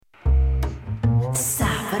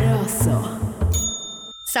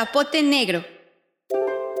Zapote negro.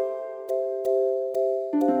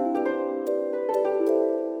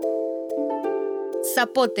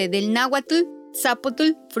 Zapote del náhuatl,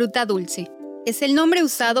 zapotl, fruta dulce. Es el nombre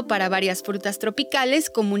usado para varias frutas tropicales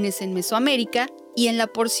comunes en Mesoamérica y en la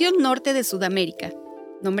porción norte de Sudamérica.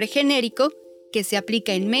 Nombre genérico que se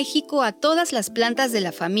aplica en México a todas las plantas de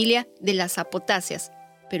la familia de las zapotáceas,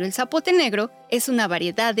 pero el zapote negro es una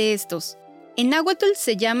variedad de estos. En náhuatl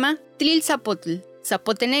se llama tlilzapotl,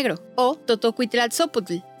 zapote negro, o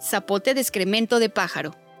totocuitlalzopotl, zapote de excremento de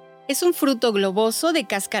pájaro. Es un fruto globoso de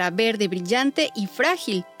cáscara verde brillante y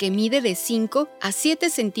frágil que mide de 5 a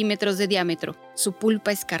 7 centímetros de diámetro. Su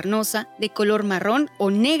pulpa es carnosa, de color marrón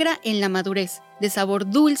o negra en la madurez, de sabor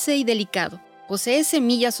dulce y delicado. Posee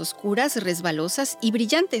semillas oscuras, resbalosas y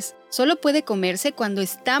brillantes. Solo puede comerse cuando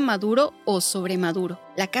está maduro o sobremaduro.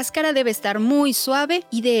 La cáscara debe estar muy suave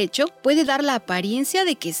y, de hecho, puede dar la apariencia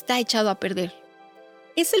de que está echado a perder.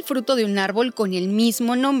 Es el fruto de un árbol con el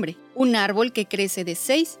mismo nombre, un árbol que crece de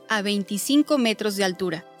 6 a 25 metros de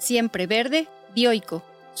altura, siempre verde, dioico.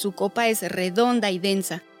 Su copa es redonda y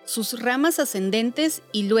densa, sus ramas ascendentes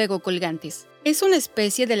y luego colgantes. Es una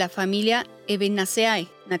especie de la familia Ebenaceae,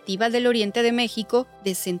 nativa del oriente de México,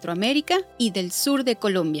 de Centroamérica y del sur de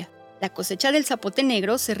Colombia. La cosecha del zapote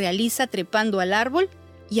negro se realiza trepando al árbol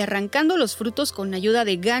y arrancando los frutos con ayuda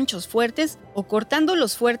de ganchos fuertes o cortando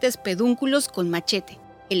los fuertes pedúnculos con machete.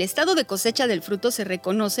 El estado de cosecha del fruto se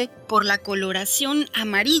reconoce por la coloración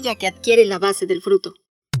amarilla que adquiere la base del fruto.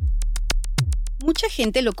 Mucha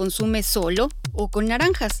gente lo consume solo o con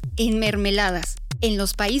naranjas, en mermeladas. En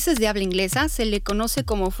los países de habla inglesa se le conoce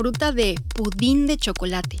como fruta de pudín de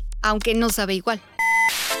chocolate, aunque no sabe igual.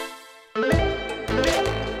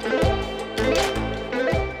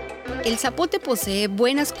 El zapote posee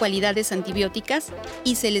buenas cualidades antibióticas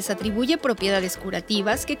y se les atribuye propiedades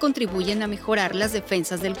curativas que contribuyen a mejorar las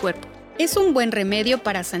defensas del cuerpo. Es un buen remedio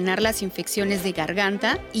para sanar las infecciones de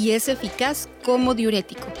garganta y es eficaz como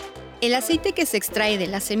diurético. El aceite que se extrae de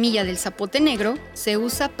la semilla del zapote negro se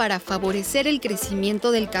usa para favorecer el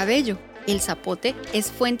crecimiento del cabello. El zapote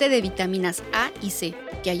es fuente de vitaminas A y C,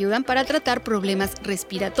 que ayudan para tratar problemas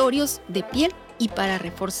respiratorios, de piel y para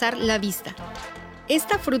reforzar la vista.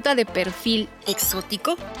 Esta fruta de perfil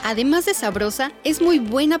exótico, además de sabrosa, es muy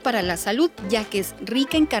buena para la salud, ya que es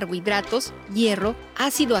rica en carbohidratos, hierro,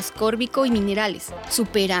 ácido ascórbico y minerales,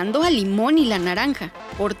 superando al limón y la naranja.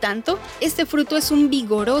 Por tanto, este fruto es un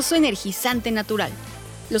vigoroso energizante natural.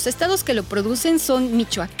 Los estados que lo producen son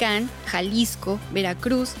Michoacán, Jalisco,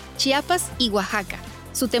 Veracruz, Chiapas y Oaxaca.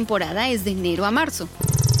 Su temporada es de enero a marzo.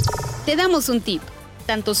 Te damos un tip.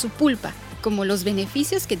 Tanto su pulpa como los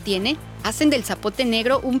beneficios que tiene hacen del zapote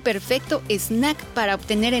negro un perfecto snack para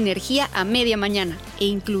obtener energía a media mañana. E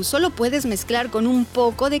incluso lo puedes mezclar con un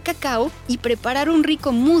poco de cacao y preparar un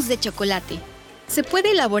rico mousse de chocolate. Se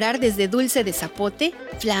puede elaborar desde dulce de zapote,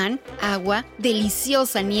 flan, agua,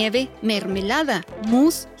 deliciosa nieve, mermelada,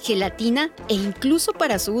 mousse, gelatina e incluso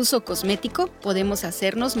para su uso cosmético podemos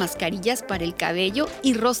hacernos mascarillas para el cabello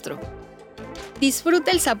y rostro. Disfruta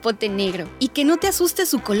el zapote negro y que no te asuste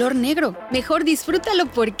su color negro. Mejor disfrútalo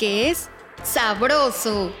porque es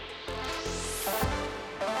sabroso.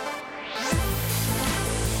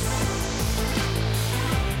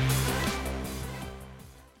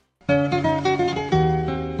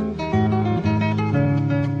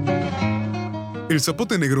 El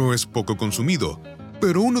zapote negro es poco consumido,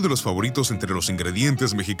 pero uno de los favoritos entre los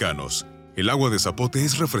ingredientes mexicanos. El agua de zapote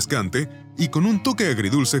es refrescante y con un toque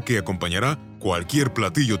agridulce que acompañará cualquier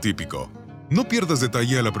platillo típico. No pierdas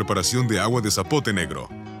detalle a la preparación de agua de zapote negro.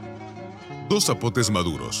 2 zapotes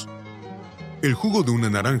maduros. El jugo de una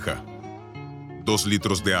naranja. 2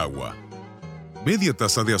 litros de agua. Media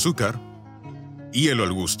taza de azúcar. Hielo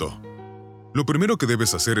al gusto. Lo primero que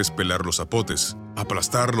debes hacer es pelar los zapotes,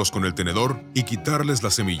 aplastarlos con el tenedor y quitarles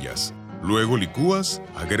las semillas. Luego licúas,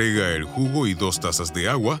 agrega el jugo y 2 tazas de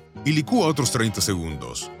agua y licúa otros 30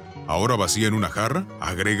 segundos. Ahora vacía en una jarra,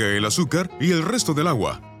 agrega el azúcar y el resto del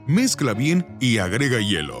agua. Mezcla bien y agrega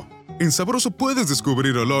hielo. En Sabroso puedes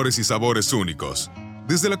descubrir olores y sabores únicos.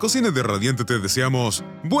 Desde la cocina de Radiante te deseamos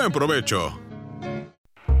 ¡buen provecho!